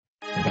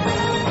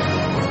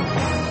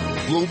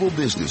Global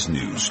business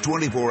news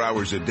 24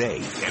 hours a day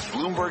at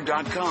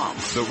Bloomberg.com,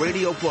 the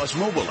Radio Plus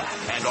mobile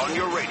app, and on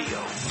your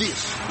radio.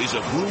 This is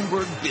a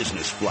Bloomberg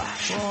Business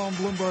Flash. From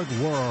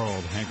Bloomberg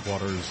World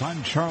headquarters,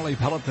 I'm Charlie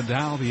Pellet. The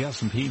Dow, the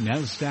S&P,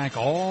 NASDAQ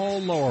all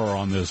lower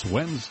on this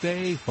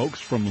Wednesday.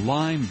 Folks from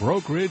Lime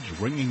Brokerage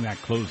ringing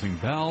that closing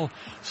bell.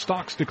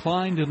 Stocks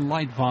declined in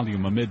light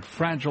volume amid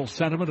fragile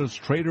sentiment as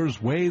traders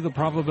weigh the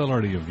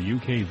probability of the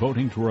UK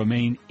voting to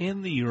remain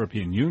in the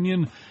European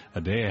Union.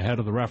 A day ahead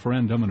of the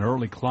referendum, an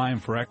early climb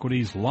for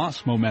equities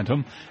lost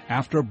momentum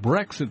after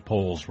Brexit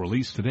polls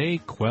released today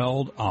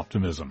quelled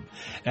optimism.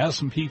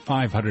 S&P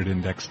 500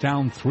 index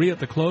down 3 at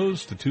the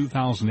close to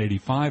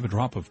 2,085, a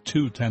drop of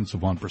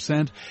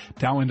 0.2%.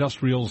 Dow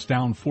Industrials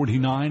down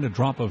 49, a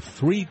drop of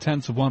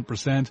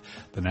 0.3%.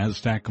 The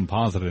NASDAQ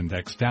Composite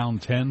Index down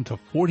 10 to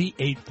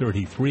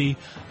 4833,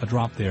 a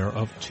drop there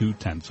of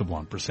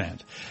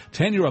 0.2%.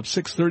 10-year up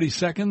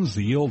 6/32,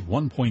 the yield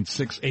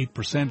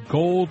 1.68%.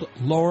 Gold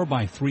lower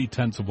by 0.3%,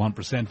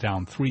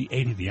 down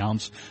 3.80 the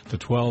ounce to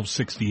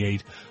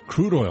 12.68.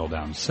 Crude oil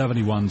down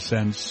 71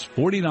 cents,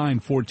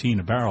 49.14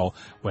 a barrel.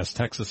 West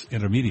Texas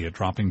Intermediate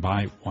dropping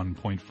by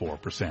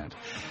 1.4%.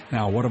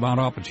 Now, what about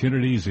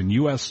opportunities in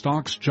U.S.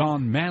 stocks?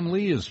 John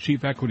Manley is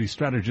chief equity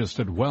strategist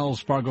at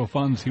Wells Fargo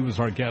Funds. He was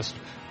our guest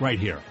right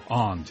here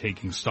on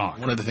Taking Stock.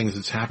 One of the things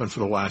that's happened for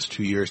the last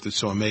 2 years that's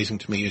so amazing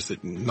to me is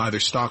that neither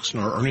stocks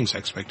nor earnings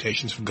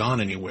expectations have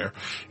gone anywhere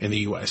in the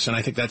U.S. And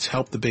I think that's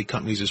helped the big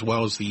companies as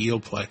well as the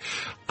yield play.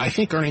 I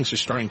think earnings are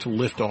starting to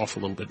lift off a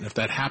little bit. And if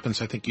that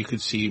happens, I think you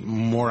could see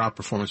more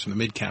outperformance in the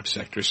mid-cap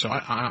sector. So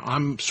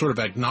I'm sort of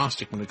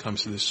agnostic when it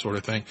comes to this sort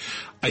of thing.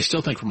 I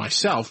still think for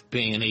myself,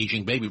 being an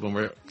aging baby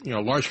boomer,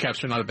 large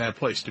caps are not a bad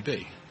place to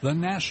be. The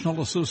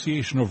National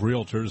Association of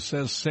Realtors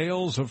says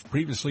sales of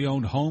previously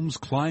owned homes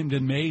climbed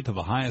in May to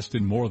the highest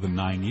in more than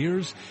 9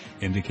 years,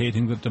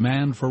 indicating that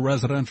demand for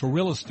residential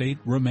real estate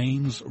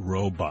remains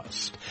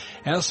robust.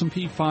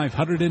 S&P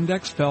 500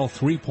 index fell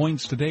 3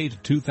 points today to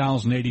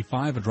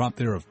 2,085, a drop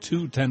there of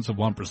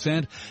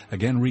 0.2%.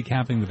 Again,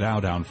 recapping the Dow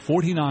down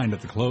 49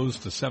 at the close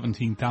to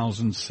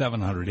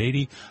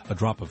 17,780, a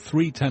drop of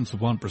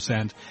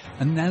 0.3%,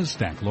 and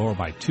NASDAQ lower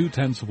by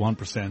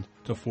 0.2%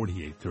 to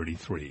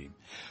 4833.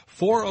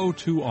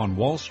 4:02 on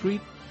Wall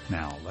Street.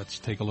 Now, let's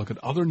take a look at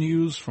other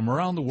news from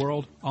around the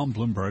world on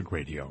Bloomberg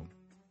Radio.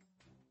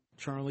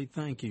 Charlie,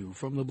 thank you.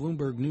 From the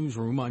Bloomberg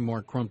Newsroom, I'm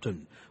Mark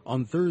Crumpton.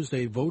 On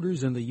Thursday,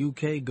 voters in the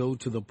UK go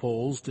to the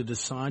polls to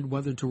decide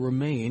whether to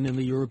remain in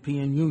the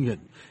European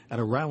Union. At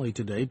a rally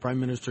today, Prime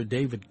Minister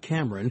David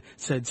Cameron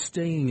said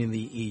staying in the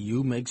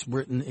EU makes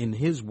Britain, in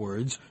his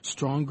words,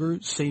 stronger,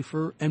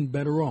 safer, and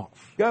better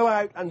off. Go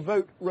out and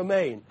vote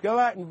Remain. Go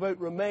out and vote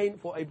Remain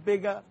for a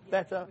bigger,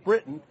 better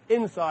Britain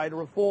inside a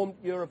reformed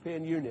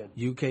European Union.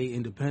 UK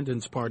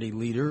Independence Party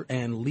leader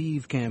and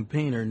Leave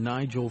campaigner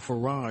Nigel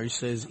Farage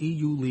says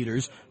EU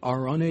leaders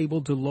are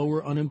unable to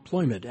lower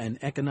unemployment and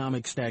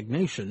economic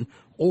stagnation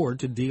or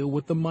to deal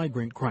with the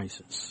migrant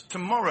crisis.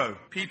 Tomorrow,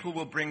 people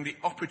will bring the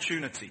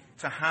opportunity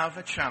to have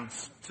a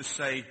chance to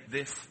say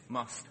this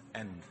must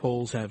end.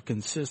 Polls have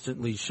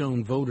consistently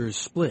shown voters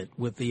split,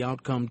 with the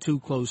outcome too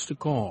close to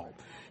call.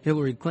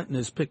 Hillary Clinton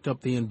has picked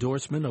up the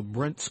endorsement of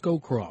Brent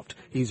Scowcroft.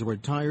 He's a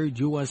retired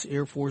U.S.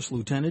 Air Force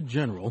lieutenant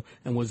general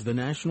and was the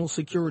national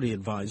security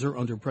advisor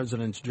under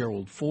Presidents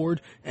Gerald Ford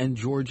and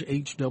George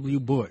H.W.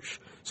 Bush.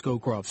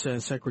 Scowcroft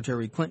says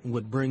Secretary Clinton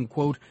would bring,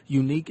 quote,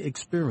 unique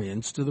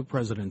experience to the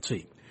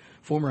presidency.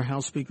 Former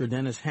House Speaker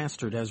Dennis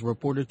Hastert has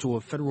reported to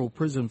a federal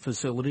prison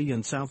facility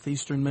in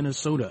southeastern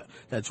Minnesota.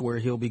 That's where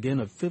he'll begin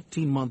a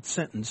 15-month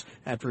sentence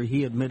after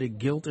he admitted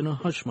guilt in a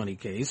hush money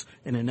case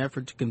in an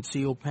effort to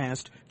conceal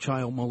past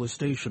child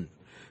molestation.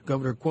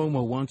 Governor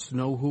Cuomo wants to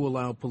know who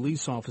allowed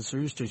police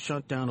officers to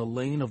shut down a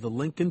lane of the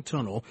Lincoln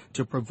Tunnel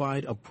to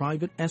provide a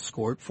private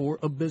escort for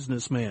a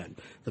businessman.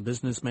 The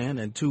businessman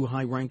and 2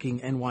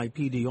 high-ranking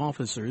NYPD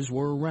officers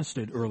were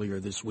arrested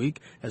earlier this week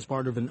as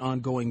part of an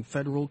ongoing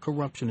federal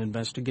corruption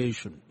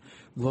investigation.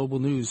 Global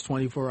news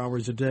 24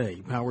 hours a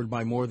day, powered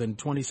by more than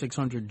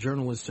 2,600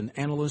 journalists and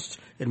analysts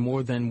in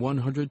more than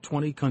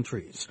 120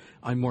 countries.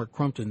 I'm Mark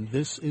Crumpton.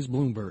 This is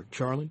Bloomberg.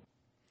 Charlie?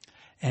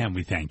 And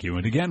we thank you.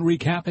 And again,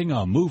 recapping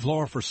a move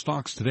lower for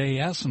stocks today,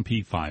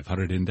 S&P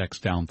 500 index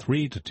down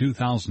 3 to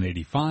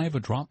 2,085, a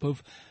drop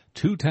of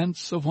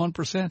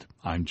 0.2%.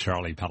 I'm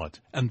Charlie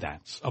Pellet, and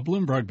that's a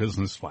Bloomberg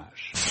Business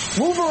Flash.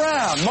 Move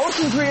around.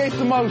 Motion creates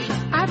emotion.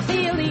 I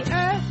feel the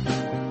earth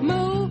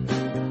move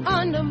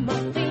under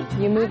my feet.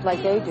 You move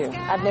like they do.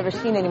 I've never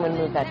seen anyone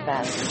move that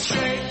fast.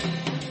 Shake.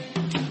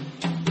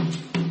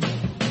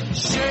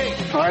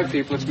 Shake. All right,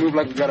 people, let's move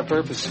like we've got a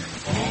purpose.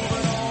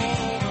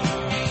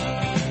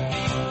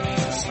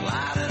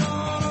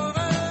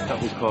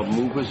 Company's called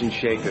Movers and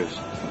Shakers.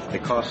 They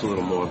cost a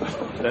little more, but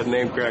that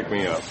name cracked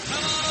me up.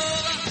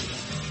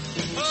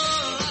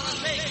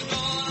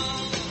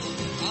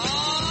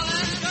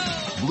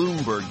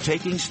 Bloomberg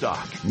Taking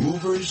Stock,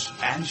 Movers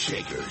and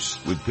Shakers,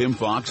 with Pim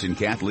Fox and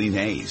Kathleen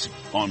Hayes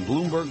on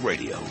Bloomberg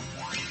Radio.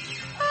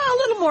 A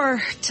little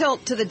more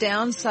tilt to the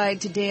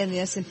downside today in the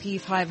S&P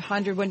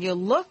 500 when you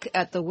look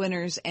at the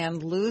winners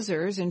and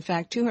losers. In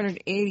fact,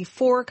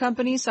 284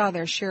 companies saw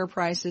their share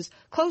prices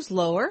close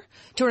lower,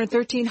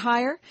 213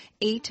 higher,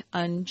 8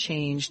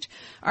 unchanged.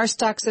 Our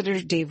stocks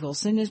editor Dave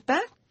Wilson is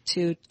back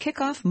to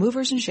kick off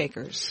movers and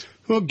shakers.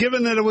 Well,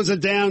 given that it was a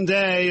down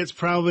day, it's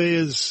probably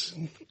as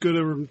good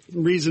a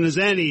reason as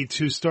any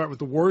to start with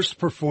the worst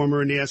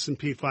performer in the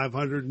S&P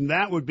 500, and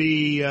that would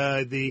be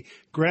the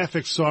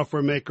graphics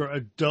software maker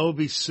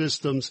Adobe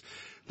Systems.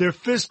 Their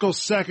fiscal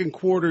second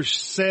quarter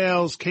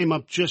sales came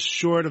up just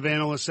short of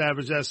analysts'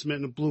 average estimate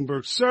in a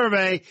Bloomberg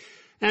survey,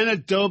 and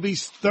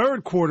Adobe's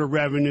third quarter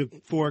revenue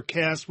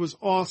forecast was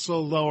also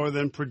lower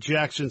than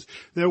projections.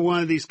 They're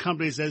one of these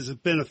companies that has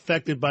been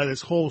affected by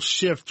this whole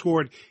shift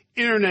toward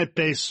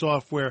internet-based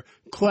software,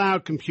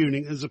 cloud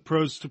computing, as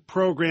opposed to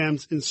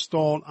programs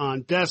installed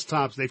on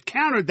desktops. They've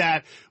countered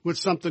that with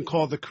something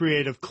called the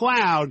Creative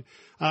Cloud,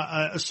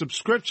 a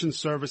subscription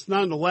service.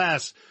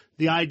 Nonetheless,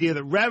 the idea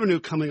that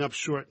revenue coming up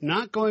short,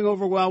 not going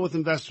over well with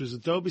investors.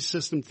 Adobe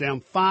Systems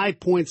down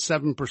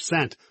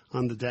 5.7%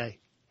 on the day.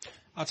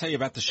 I'll tell you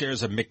about the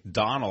shares of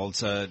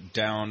McDonald's,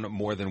 down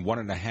more than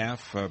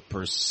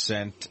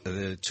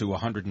 1.5% to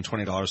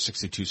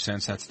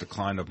 $120.62. That's a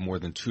decline of more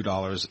than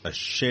 $2 a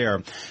share.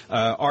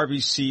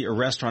 RBC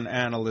restaurant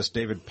analyst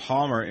David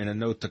Palmer, in a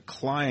note to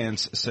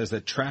clients, says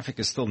that traffic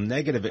is still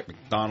negative at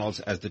McDonald's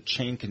as the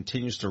chain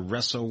continues to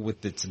wrestle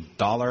with its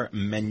dollar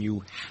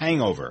menu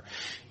hangover.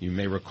 You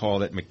may recall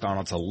that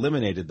McDonald's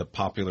eliminated the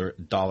popular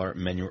dollar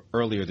menu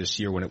earlier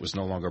this year when it was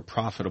no longer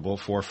profitable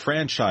for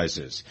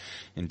franchises.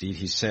 Indeed,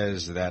 he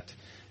says that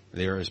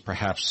there is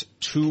perhaps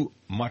too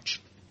much,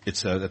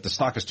 that the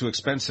stock is too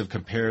expensive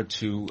compared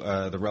to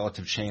the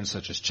relative chains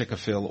such as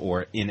Chick-fil-A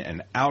or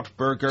In-N-Out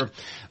Burger.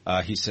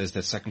 He says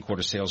that second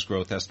quarter sales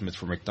growth estimates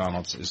for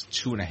McDonald's is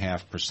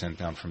 2.5%,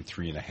 down from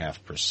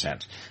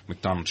 3.5%.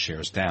 McDonald's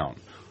shares down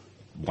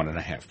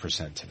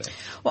 1.5% today.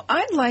 Well,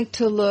 I'd like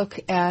to look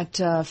at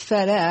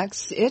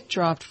FedEx. It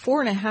dropped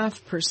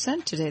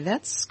 4.5% today.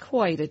 That's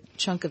quite a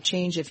chunk of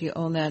change if you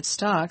own that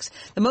stocks.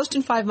 The most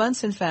in 5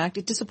 months, in fact.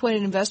 It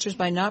disappointed investors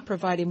by not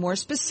providing more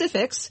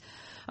specifics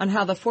on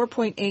how the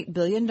 $4.8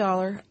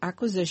 billion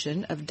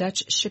acquisition of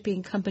Dutch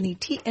shipping company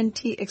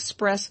TNT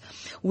Express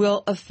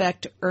will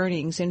affect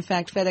earnings. In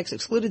fact, FedEx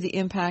excluded the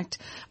impact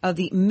of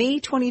the May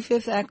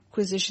 25th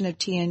acquisition of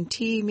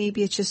TNT.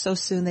 Maybe it's just so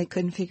soon they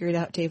couldn't figure it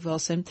out, Dave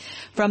Wilson,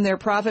 from their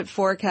profit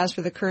forecast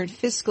for the current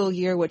fiscal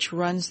year, which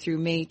runs through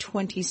May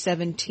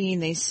 2017.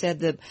 They said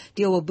the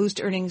deal will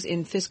boost earnings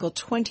in fiscal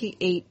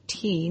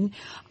 2018.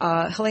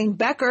 Helene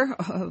Becker,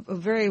 a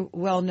very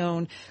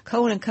well-known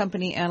Cohen &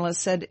 Company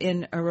analyst, said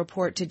in a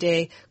report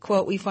today,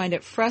 quote, "We find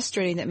it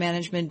frustrating that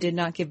management did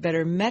not give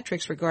better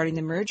metrics regarding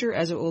the merger,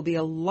 as it will be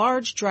a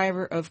large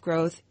driver of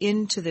growth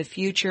into the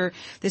future.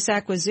 This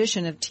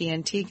acquisition of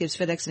TNT gives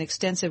FedEx an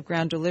extensive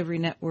ground delivery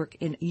network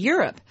in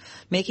Europe,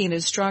 making it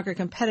a stronger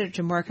competitor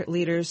to market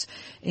leaders,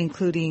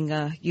 including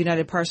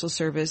United Parcel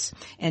Service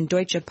and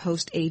Deutsche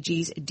Post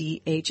AG's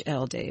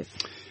DHL, Dave."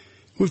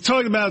 We've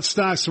talked about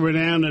stocks that were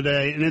down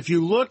today, and if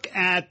you look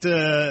at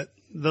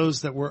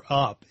those that were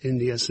up in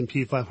the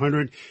S&P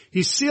 500,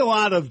 you see a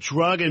lot of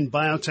drug and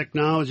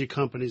biotechnology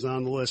companies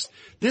on the list.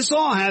 This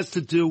all has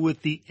to do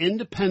with the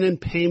Independent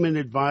Payment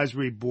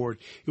Advisory Board.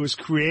 It was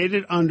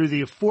created under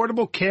the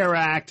Affordable Care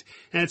Act,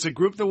 and it's a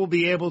group that will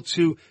be able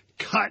to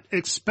cut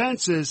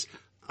expenses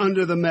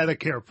under the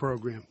Medicare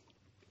program.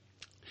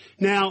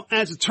 Now,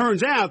 as it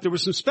turns out, there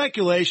was some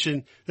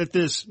speculation that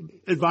this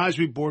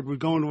advisory board would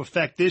go into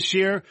effect this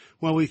year.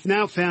 Well, we've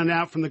now found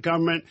out from the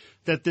government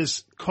that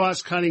this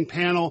cost-cutting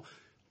panel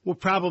will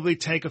probably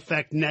take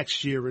effect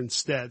next year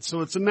instead.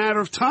 So it's a matter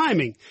of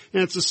timing.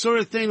 And it's the sort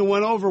of thing that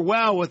went over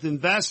well with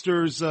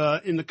investors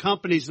in the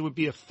companies that would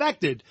be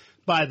affected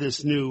by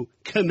this new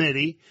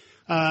committee.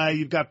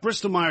 You've got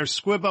Bristol-Myers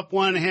Squibb up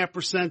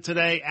 1.5%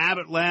 today,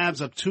 Abbott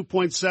Labs up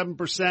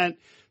 2.7%,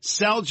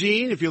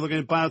 Celgene, if you're looking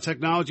at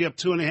biotechnology, up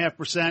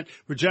 2.5%,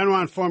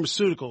 Regeneron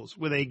Pharmaceuticals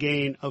with a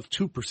gain of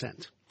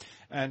 2%.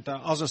 And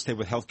I'll just stay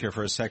with healthcare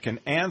for a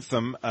second.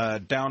 Anthem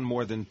down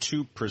more than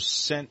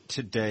 2%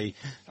 today.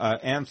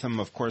 Anthem,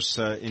 of course,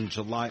 in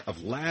July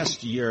of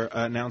last year,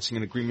 announcing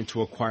an agreement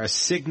to acquire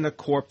Cigna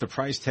Corp. The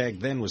price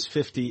tag then was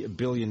 $50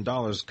 billion.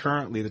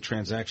 Currently, the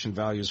transaction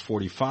value is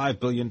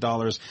 $45 billion.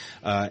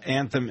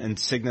 Anthem and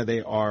Cigna,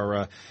 they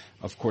are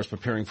of course,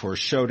 preparing for a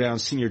showdown.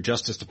 Senior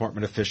Justice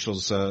Department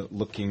officials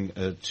looking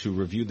to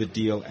review the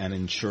deal, and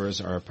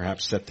insurers are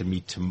perhaps set to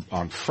meet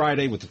on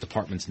Friday with the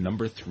department's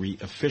number 3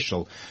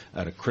 official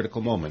at a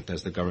critical moment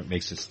as the government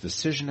makes its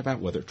decision about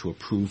whether to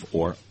approve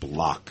or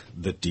block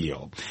the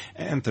deal.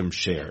 Anthem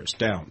shares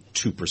down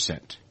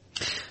 2%.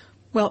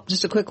 Well,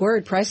 just a quick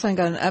word. Priceline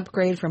got an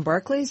upgrade from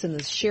Barclays, and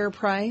the share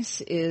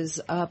price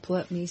is up.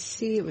 Let me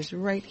see. It was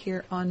right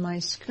here on my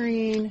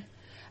screen.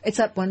 It's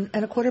up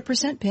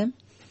 1.25%, Pim.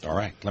 All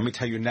right. Let me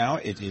tell you now,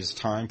 it is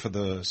time for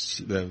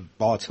the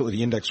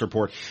Volatility Index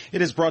Report.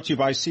 It is brought to you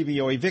by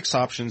CBOE VIX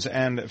Options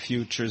and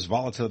Futures.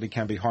 Volatility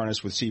can be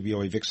harnessed with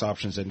CBOE VIX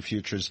Options and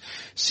Futures.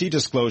 See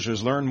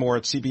disclosures. Learn more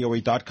at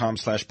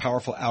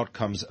cboe.com/powerful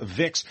outcomes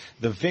VIX.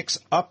 The VIX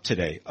up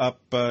today,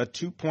 up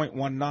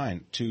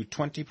 2.19 to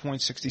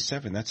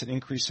 20.67. That's an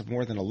increase of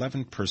more than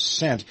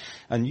 11%.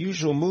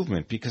 Unusual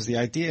movement because the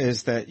idea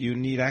is that you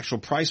need actual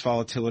price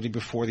volatility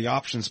before the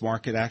options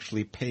market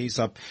actually pays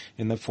up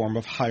in the form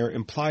of higher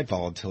implied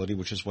volatility,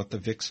 which is what the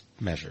VIX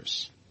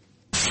measures.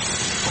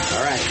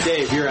 All right,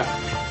 Dave, you're up.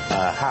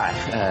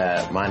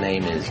 Hi, my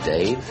name is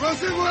Dave.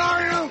 Wilson, where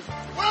are you?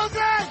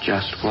 Wilson!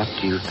 Just what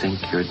do you think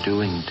you're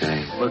doing,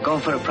 Dave? We're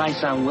going for a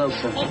price on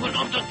Wilson. Open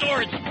up the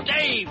door, it's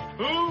Dave!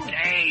 Who? Dave!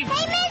 Hey,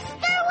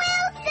 Mr.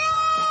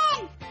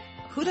 Wilson!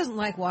 Who doesn't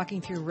like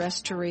walking through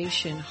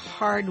Restoration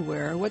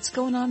Hardware? What's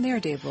going on there,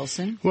 Dave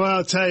Wilson? Well,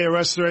 I'll tell you,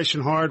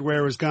 Restoration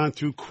Hardware has gone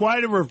through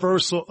quite a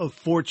reversal of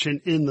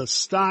fortune in the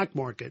stock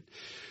market.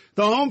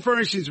 The home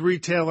furnishings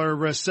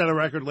retailer set a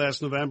record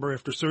last November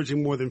after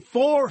surging more than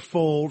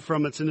fourfold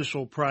from its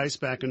initial price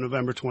back in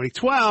November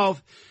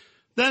 2012.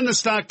 Then the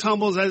stock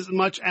tumbles as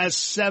much as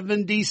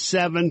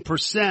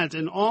 77%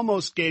 and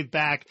almost gave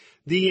back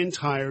the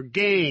entire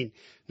gain.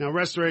 Now,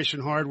 Restoration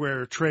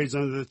Hardware trades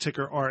under the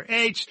ticker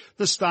RH.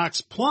 The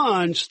stock's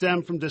plunge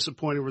stemmed from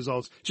disappointing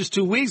results. Just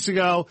 2 weeks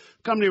ago,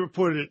 the company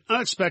reported an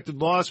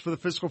unexpected loss for the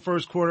fiscal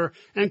first quarter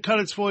and cut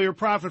its full-year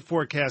profit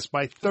forecast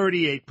by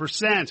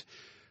 38%.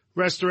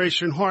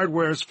 Restoration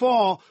Hardware's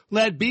fall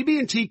led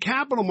BB&T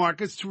Capital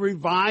Markets to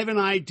revive an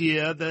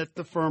idea that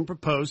the firm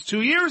proposed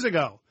 2 years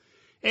ago,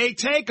 a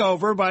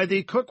takeover by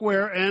the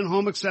cookware and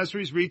home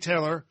accessories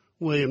retailer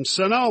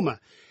Williams-Sonoma.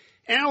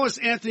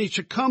 Analyst Anthony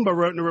Chicumba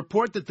wrote in a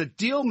report that the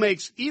deal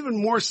makes even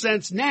more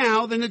sense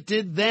now than it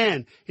did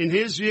then. In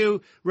his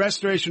view,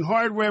 Restoration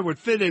Hardware would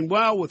fit in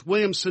well with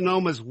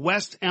Williams-Sonoma's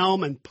West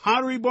Elm and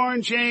Pottery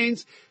Barn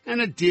chains,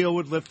 and a deal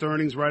would lift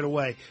earnings right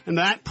away. And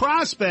that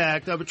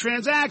prospect of a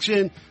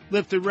transaction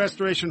lifted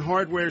Restoration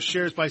Hardware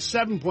shares by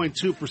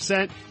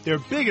 7.2%, their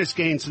biggest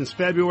gain since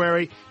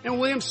February. And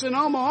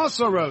Williams-Sonoma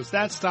also rose,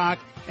 that stock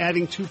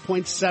adding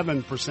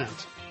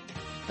 2.7%.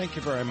 Thank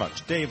you very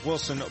much. Dave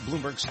Wilson,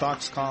 Bloomberg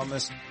Stocks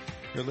columnist.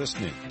 You're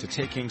listening to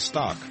Taking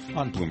Stock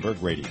on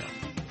Bloomberg Radio.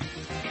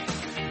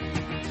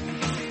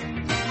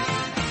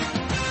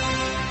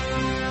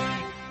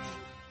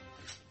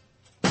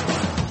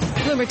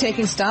 Bloomberg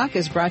Taking Stock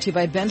is brought to you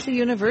by Bentley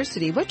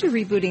University. What do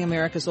rebooting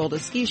America's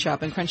oldest ski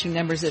shop and crunching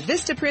numbers at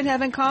Vistaprint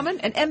have in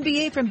common? An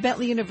MBA from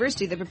Bentley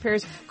University that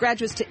prepares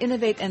graduates to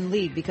innovate and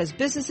lead because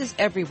businesses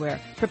everywhere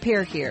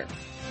prepare here.